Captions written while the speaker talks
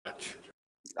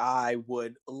I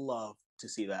would love to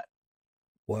see that.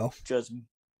 Well, Just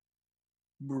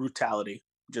brutality,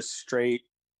 just straight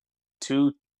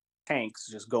two tanks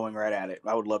just going right at it.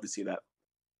 I would love to see that.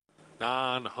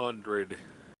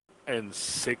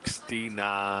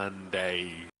 969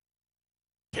 days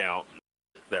counting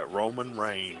that Roman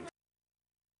Reigns,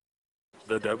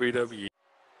 the WWE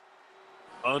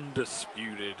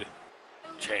undisputed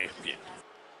champion,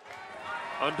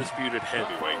 undisputed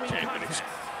heavyweight champion.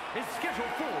 Is scheduled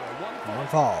for one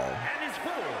fall. And is for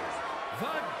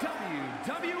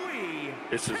the WWE.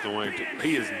 This is going to.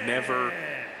 He has never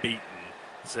beaten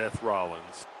Seth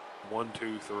Rollins 1,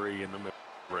 2, 3 in the middle of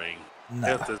the ring. No.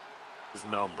 Seth is his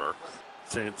number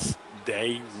since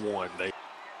day one.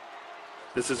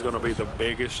 This is going to be the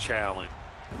biggest challenge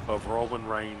of Roman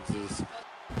Reigns'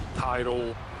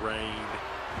 title reign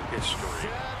history,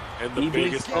 and the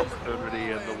biggest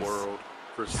opportunity in the world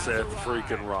for Seth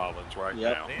freaking Rollins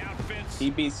now. He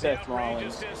beat Seth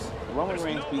Rollins. Roman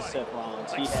Reigns beat Seth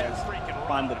Rollins. He has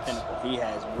climbed the pinnacle. He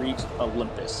has reached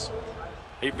Olympus.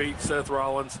 He beat Seth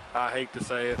Rollins. I hate to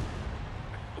say it.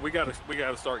 We got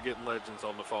to start getting legends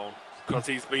on the phone because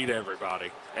he's beat everybody.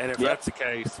 And if that's the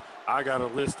case, I got a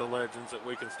list of legends that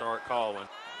we can start calling.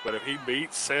 But if he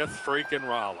beats Seth freaking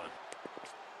Rollins,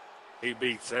 he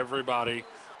beats everybody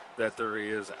that there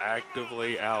is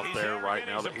actively out there right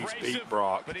now. That he's beat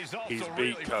Brock, he's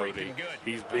beat Cody,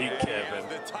 he's beat Kevin,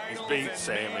 he's beat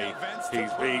Sammy,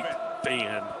 he's beat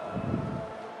Finn.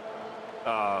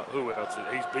 Who else?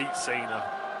 He's beat Cena.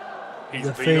 He's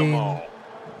beat them all.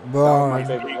 Braun. My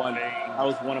favorite one. That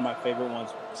was one of my favorite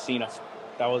ones. Cena.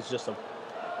 That was just a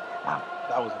wow.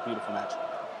 That was a beautiful match.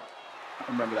 I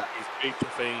remember that. He's beat the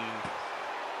Fiend.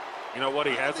 You know what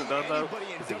he hasn't done, though?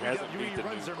 Is he hasn't beat the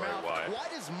new Bray Wyatt.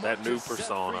 That new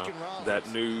persona, that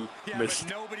new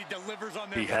Nobody delivers on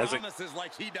he their hasn't. promises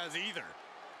like he does either.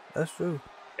 That's true.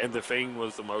 And the Fiend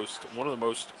was one of the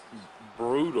most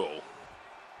brutal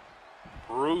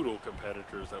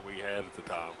competitors that we had at the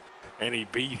time. And he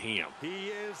beat him. He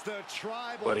is the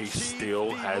tribal But he chief,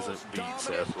 still the hasn't most beat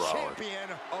Seth dominant Rollins. champion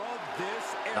of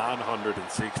this era.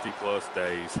 960 plus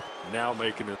days, now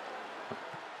making it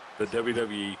the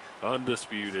WWE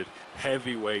undisputed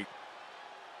heavyweight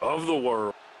of the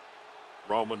world,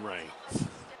 Roman Reigns.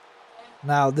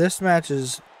 Now, this match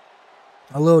is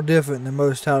a little different than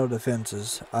most title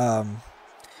defenses.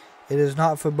 It is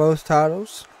not for both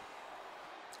titles.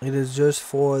 It is just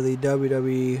for the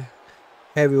WWE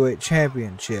Heavyweight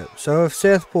Championship. So if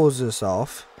Seth pulls this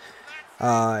off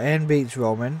and beats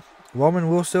Roman, Roman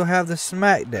will still have the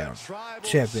SmackDown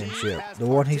Championship, the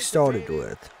one he started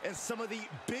with. And some of the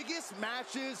biggest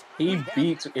matches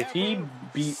If he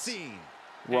beats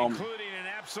Roman, Including an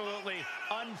absolutely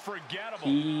unforgettable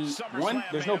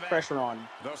there's no pressure on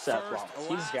Seth Rollins.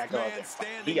 He just got to go out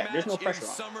there. There's no pressure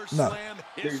on him. No.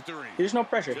 There's no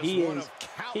pressure. He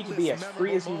can be as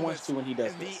free as he wants to when he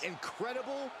does this.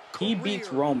 He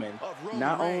beats Roman,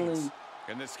 not only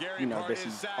this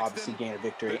is obviously gain a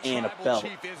victory and a belt.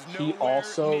 He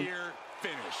also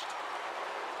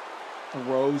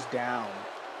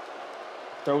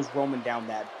throws Roman down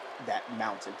that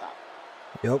mountaintop.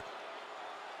 Yep.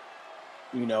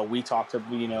 We talked to,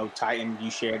 Titan,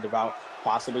 you shared about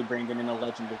possibly bringing in a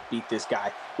legend to beat this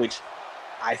guy, which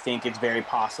I think it's very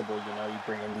possible. You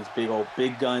bring in these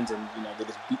big guns and, they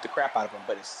just beat the crap out of him.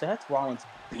 But if Seth Rollins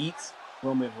beats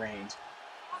Roman Reigns,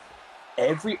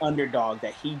 every underdog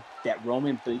that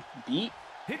Roman beat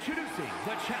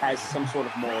has some sort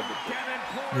of moral victory.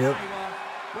 Yep.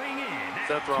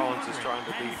 Seth Rollins is trying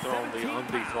to dethrone the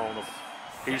undethronable.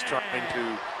 He's trying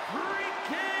to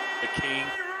the king.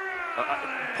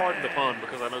 Pardon the pun,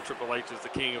 because I know Triple H is the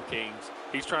King of Kings.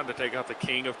 He's trying to take out the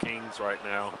King of Kings right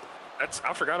now.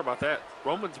 I forgot about that.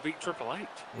 Roman's beat Triple H.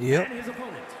 Yep.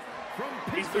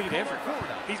 He's beat everybody.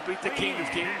 He's beat the King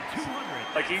of Kings.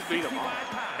 Like, he's beat them all.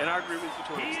 And I agree with you,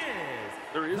 Twins.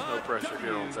 There is no pressure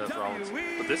here on Seth Rollins.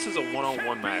 But this is a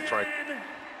one-on-one match, right?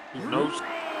 No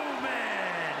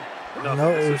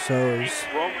Usos.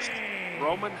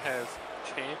 Roman has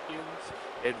champion's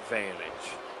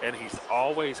advantage. And he's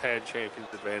always had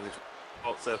champion's advantage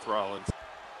with Seth Rollins.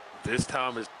 This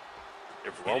time is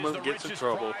if Roman gets in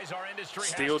trouble,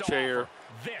 steel chair,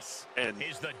 and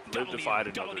live to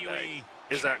fight another day.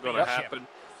 Is that going to happen?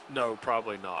 No,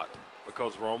 probably not.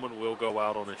 Because Roman will go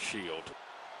out on his shield.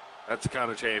 That's the kind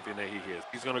of champion that he is.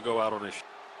 He's going to go out on his shield.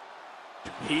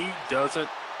 He doesn't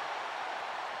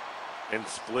and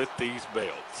split these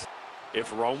belts.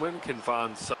 If Roman can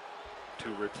find something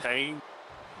to retain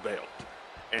belt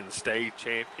and stay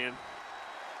champion,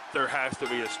 there has to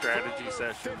be a strategy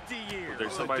session.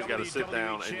 Somebody's got to sit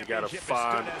down and you got to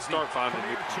start finding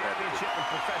new competitors. You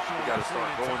got to start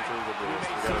going through the list.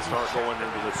 You got to start going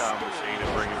into the time machine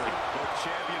and bringing people.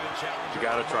 You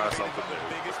got to try something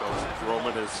new because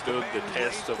Roman has stood the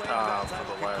test of time for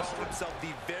the last one.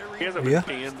 He hasn't been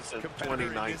pinned since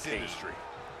 2019.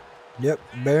 Yep,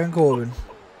 Baron Corbin.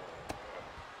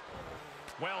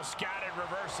 Well scattered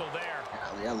reversal there.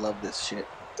 Golly, I love this shit.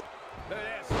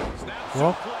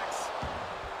 Well,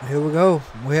 here we go.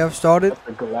 We have started.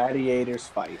 The gladiators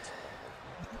fight.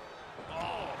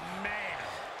 Oh, man.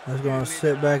 I was going to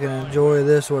sit back and enjoy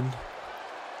this one.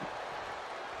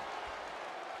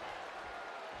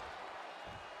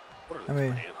 I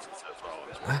mean,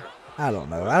 I don't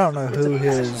know. I don't know who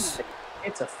his.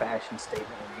 It's a fashion statement.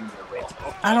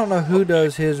 I don't know who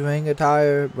does his ring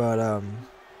attire, but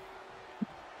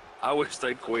I wish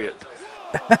they'd quit.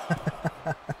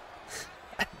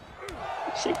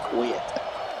 She quit.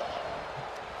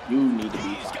 You need to be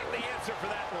He's got the answer for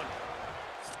that one.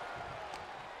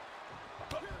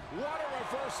 What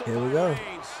a reversal. here we go.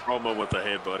 Roman with the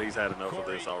headbutt. He's had enough of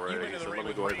this already. He said, let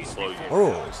me go ahead and slow you.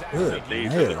 Oh, good. Knee to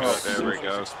the Nails. gut. There we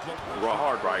go.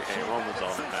 Hard right hand. Roman's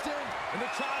on him now. And the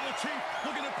tribal chief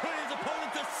looking to put his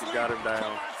opponent to sleep. He got him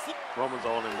down. Roman's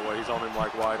on him, boy. He's on him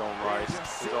like white on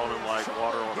rice. He's on him like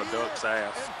water on a duck's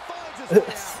ass. And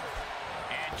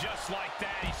just like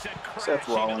that, he said, Seth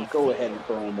Rollins, go ahead and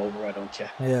throw him over, why don't you?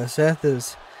 Yeah,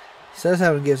 Seth's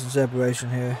having to get some separation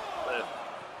here.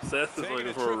 Seth is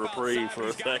looking for a reprieve for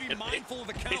a second.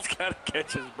 He's got to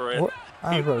catch his breath. What?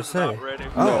 I was about to say. Not ready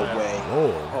for Oh, that. way.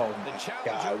 Lord. Oh my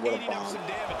God, what a bomb.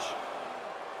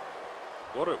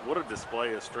 What a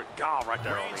display of strength. God, right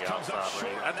there on the outside.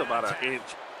 Man. That's about an inch.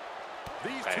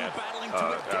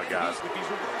 Bad. Guys.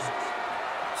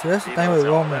 So that's the thing with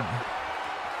Roman.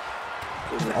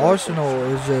 His arsenal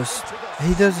is just,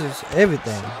 he does his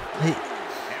everything.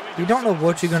 You don't know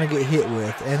what you're going to get hit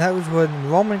with. And that was when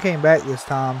Roman came back this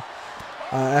time.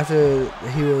 After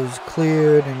he was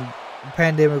cleared and the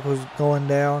pandemic was going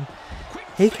down.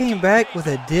 He came back with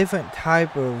a different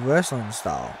type of wrestling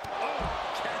style.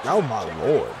 Oh my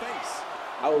Lord.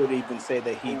 I would even say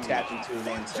that he tapped into his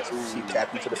ancestors. He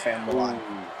tapped into the family line.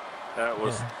 That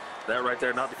was that right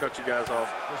there. Not to cut you guys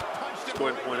off. Just go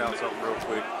ahead and point out something real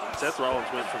quick. Seth Rollins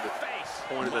went from the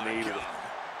point of the knee to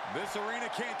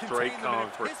the straight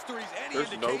concrete.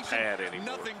 There's no pad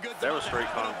anymore. That was straight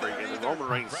concrete. And then Roman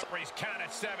Reigns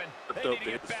slipped up to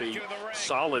hit the feet.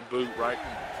 Solid boot right.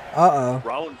 Uh-oh.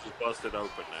 Rollins is busted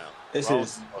open now.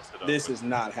 This is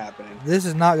not happening. This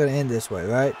is not going to end this way,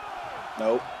 right?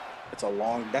 Nope. That's a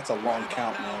long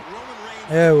count, man.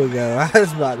 There we go. I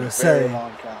was about to Very say.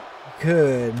 long count.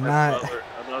 Good night.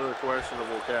 Another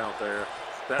questionable count there.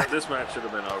 This match should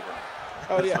have been over.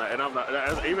 Oh yeah. And I'm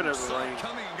not even as a ring.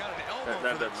 That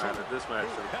doesn't matter. This match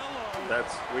should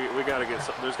have. We got to get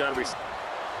some. There's got to be some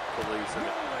police in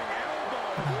it.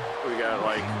 We got to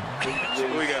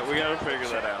figure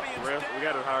that out. We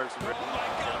got to hire some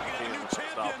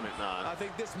stopping at 9. I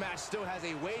think this match still has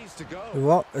a ways to go.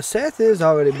 Well, Seth is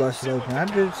already busted open. I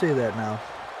did see that now.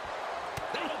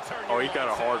 Oh, he got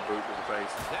a hard boot to the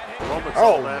face. Roman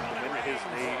saw that and then his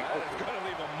knee.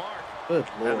 Good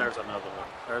Lord. And there's another one.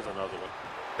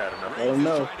 Got another. Let him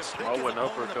know. Oh, an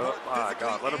uppercut. My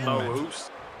God. Let him know who's.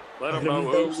 Let him know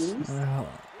who's. There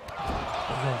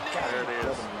it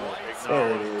is.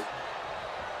 There it is.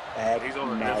 He's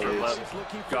on a different level.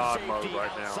 God mode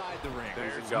right now.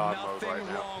 He's in God mode right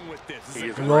now. He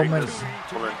is greatness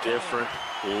on a different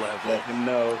level. Let him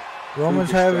know.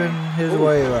 Roman's having his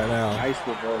way right now. Nice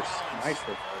reverse. Nice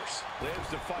reverse.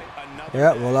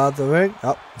 Yeah, well out the ring.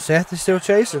 Oh, Seth is still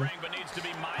chasing.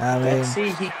 I mean,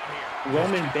 See,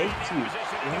 Roman baits you.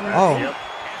 oh, Yep.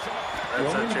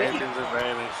 That's that champion's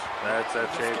advantage. That's that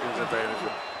champion's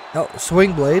advantage. oh,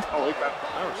 swing blade. Oh, he got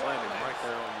power slam him right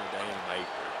there on the damn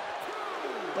apron.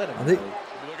 Let him I think. know.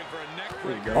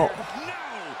 There you go. Oh,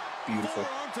 Beautiful.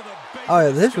 oh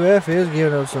yeah, this ref is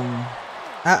giving us some.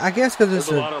 I guess because it's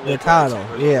the title.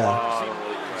 Yeah.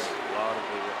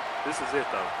 This is it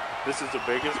though. This is the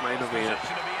biggest main event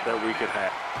that we could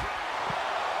have.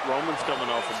 Roman's coming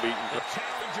off a beating,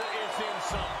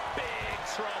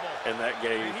 and that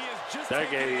gave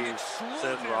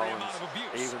Seth Rollins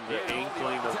even the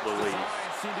inkling of belief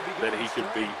that he could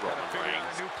beat Roman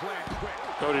Reigns.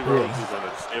 Cody Rhodes is in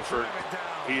a different.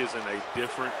 He is in a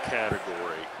different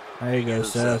category. There you go, than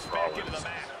Seth. Rollins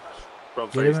from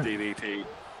Get him face in. DDT.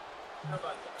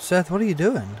 Seth, what are you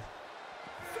doing?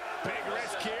 Big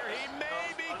risk here. He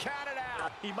may be counted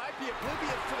out. He might be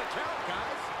oblivious to the count,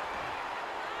 guys.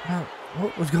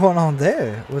 What was going on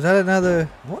there? Was that another...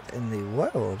 What in the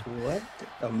world? What?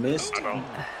 A missed?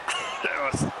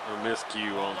 That was a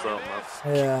miscue on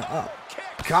something. Yeah. Oh,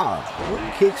 God.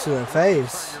 What kicks to the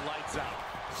face?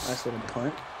 Nice little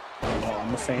punt. Oh,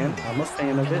 I'm a fan. I'm a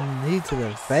fan of it. Knee to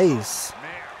the face.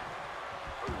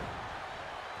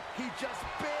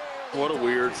 What a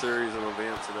weird series of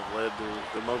events that have led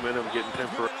to the momentum getting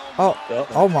temporary.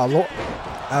 Oh my Lord.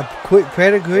 A quick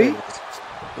pedigree?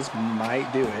 This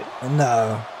might do it.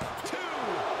 No.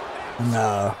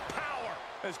 No.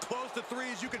 As close to 3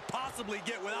 as you could possibly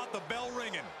get without the bell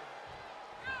ringing.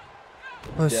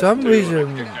 For some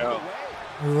reason,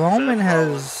 Roman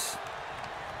has...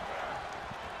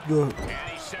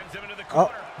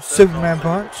 Oh, Superman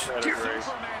punch.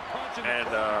 And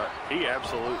he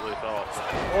absolutely thought.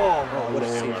 Oh, what a I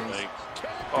series. think.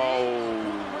 Oh,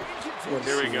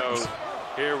 here we go.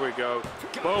 Here we go.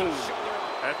 Boom.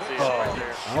 That's it right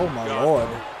there. Oh my Lord.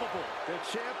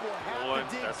 One,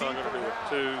 that's not going to do it.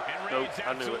 Two, nope,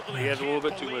 I knew it. He had a little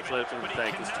bit too much left in the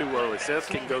tank. It's too early. Seth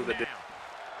can go the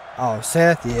Oh,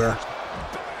 Seth, yeah.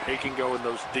 He can go in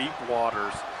those deep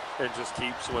waters and just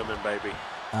keep swimming, baby.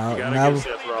 You got to now, give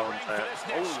Seth Rollins that.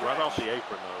 Oh, right off the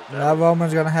apron, though. Now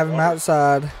Roman's going to have him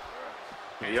outside.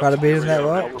 Yep, Try to beat him that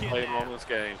way. We're playing Roman's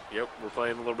game. Yep, we're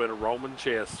playing a little bit of Roman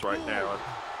chess right now.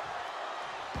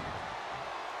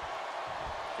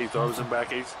 He throws him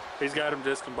back. He's got him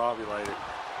discombobulated.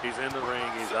 He's in the ring.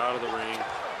 He's out of the ring.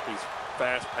 He's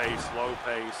fast-paced,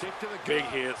 slow-paced, big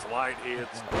hits, light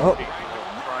hits. Oh.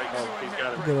 Strikes. He's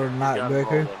got him. Good old night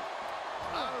breaker.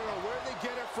 I don't know where they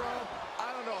get it from. I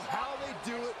don't know how they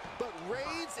do it, but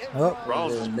Reigns and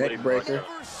Rollins is neck breaker.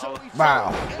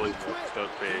 Wow. He's bleeding.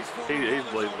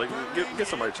 Get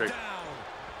somebody checked.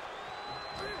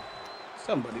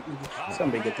 Somebody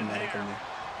get the medic in there.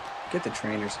 Get the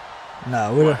trainers.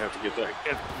 No, We we might don't. have to get that.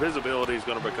 Visibility is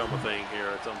going to become a thing here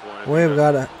at some point. We've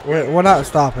got to. We're not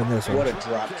stopping this What one. a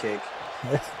drop kick.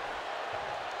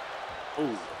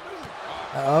 Ooh.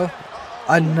 Uh-oh.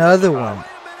 Another one.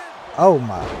 Oh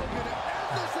my.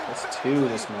 That's 2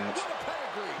 this match.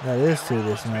 That is to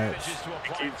this match. He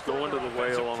keeps going to the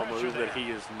whale on a move that he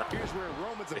is not here's where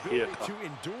Roman's hit. ability to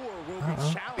endure will be A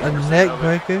challenged. neck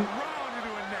breaker.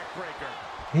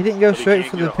 He didn't go But he straight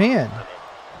can't for get the a- pin.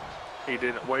 He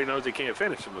didn't. Well, he knows he can't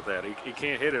finish him with that. He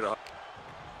can't hit it on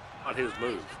his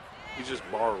move. He's just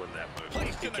borrowing that move.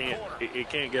 He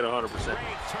can't get 100%.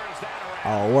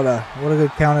 Oh, what a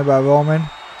good counter by Roman.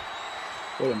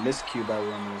 What a miscue by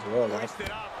Roman as well. That's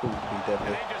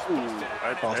deadly.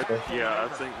 Yeah, I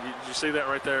think did you see that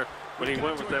right there? When he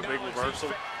went with that big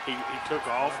reversal, he took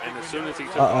off, and as soon as he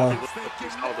took off, he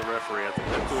saw the referee. I think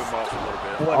that threw him off a little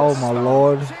bit. Oh my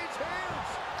Lord.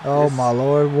 Oh my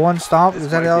Lord. One stomp. Is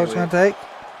that all it's going to take?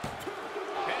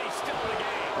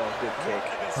 Oh, good kick.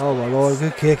 Oh my Lord.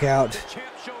 Good kick out.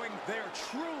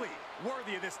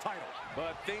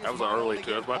 That was an early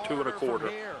two. It was about 2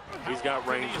 1/4. He's got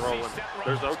Reigns rolling.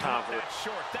 There's no time for it.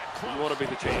 You want to be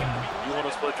the champ. You want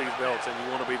to split these belts, and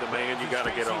you want to be the man. You got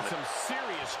to get on it.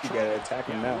 You got to attack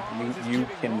him now. You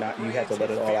cannot. You have to let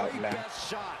it all out now.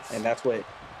 And that's what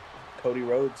Cody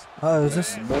Rhodes Oh, is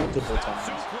this multiple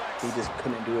times. He just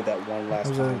couldn't do it that one last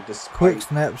was time. a Despite, quick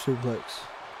snap suplex?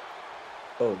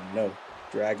 oh no,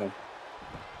 drag him.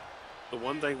 The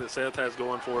one thing that Seth has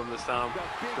going for him this time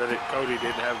that Cody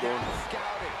didn't have going.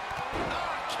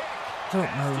 I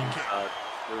don't know.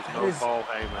 There's no Paul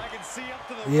Heyman.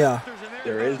 Yeah.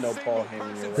 There is no Paul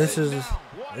Heyman. You're This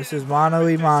right. is mano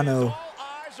y mano.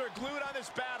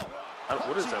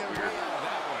 What is that weird?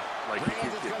 Like he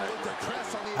keeps getting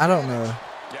that. I don't know.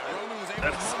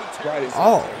 That's Right,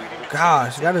 Oh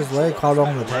gosh, got his leg caught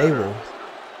on the table.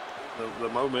 the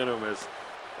momentum is.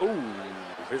 Ooh,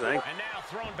 his ankle.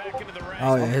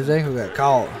 Oh yeah, his ankle got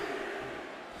caught.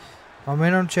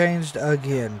 Momentum changed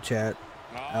again, chat.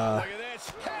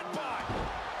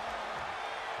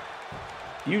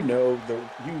 you know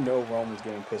Roman's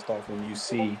getting pissed off when you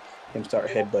see him start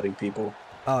headbutting people.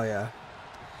 Oh yeah.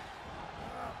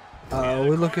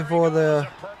 We're looking for the.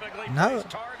 No,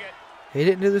 he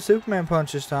didn't do the Superman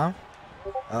punch this time.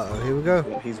 Here we go.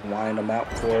 He's winding him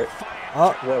out for it.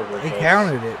 Oh, What a he reverse.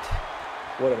 countered it.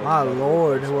 What a My reverse.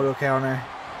 Lord, what a counter.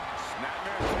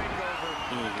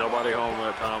 Nobody home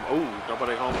that time. Ooh,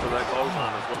 nobody home for that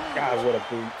clothesline as well. God, what a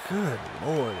boot. Good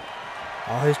Lord.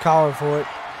 Oh, he's calling for it.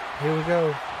 Here we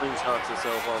go. Things knocks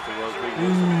himself off the rope.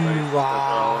 Ooh,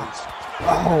 wow.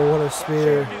 Oh, what a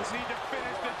spear.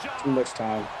 Too much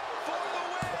time.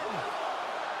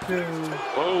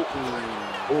 Oh,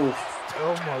 Oof.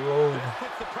 Oh my Lord.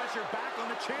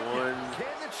 1,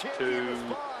 2.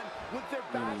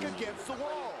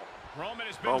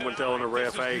 Roman telling the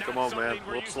ref, hey, come on, man, a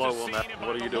little slow on that.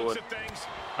 What are you doing?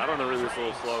 I don't know who this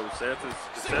little slow.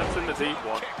 Seth's in the deep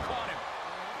one.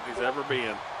 He's ever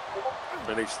been,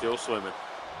 but he's still swimming.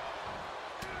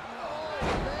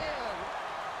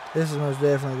 This is most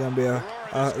definitely going to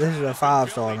be this is a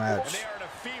 5-star match.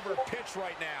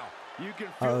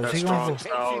 That strong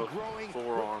style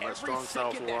forearm, that strong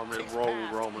style forearm that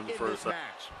rolled Roman for a second.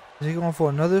 Is he going for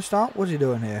another stomp? What's he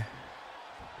doing here?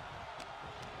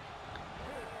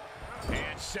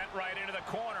 And sent right into the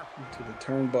corner. Into the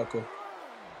turnbuckle.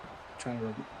 Trying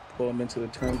to pull him into the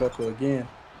turnbuckle again.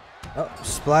 Oh,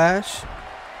 splash.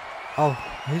 Oh,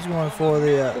 he's going for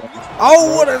the.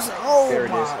 Oh, what is?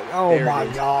 Oh my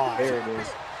God! There it is.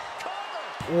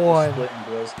 1,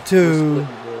 2,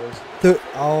 3.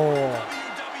 Oh.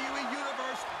 WWE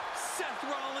Universe, Seth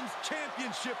Rollins'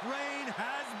 championship reign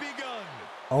has begun.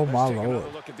 Oh my Let's take Lord!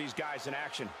 another look at these guys in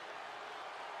action.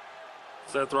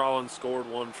 Seth Rollins scored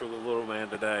one for the little man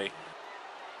today.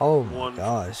 Oh my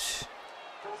gosh!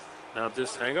 Now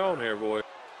just hang on here, boy.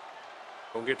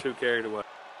 Don't get too carried away.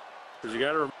 Because you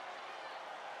got to remember,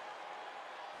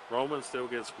 Roman still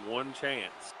gets one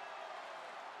chance.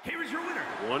 Here is your winner.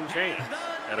 One chance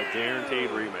at a guaranteed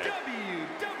rematch.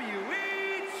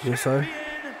 WWE Yes, sir.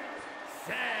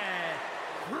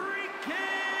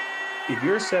 If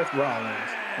you're Seth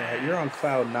Rollins, you're on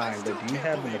cloud 9, but do you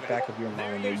have in the back of your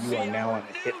mind that you are now on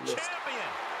a hit list?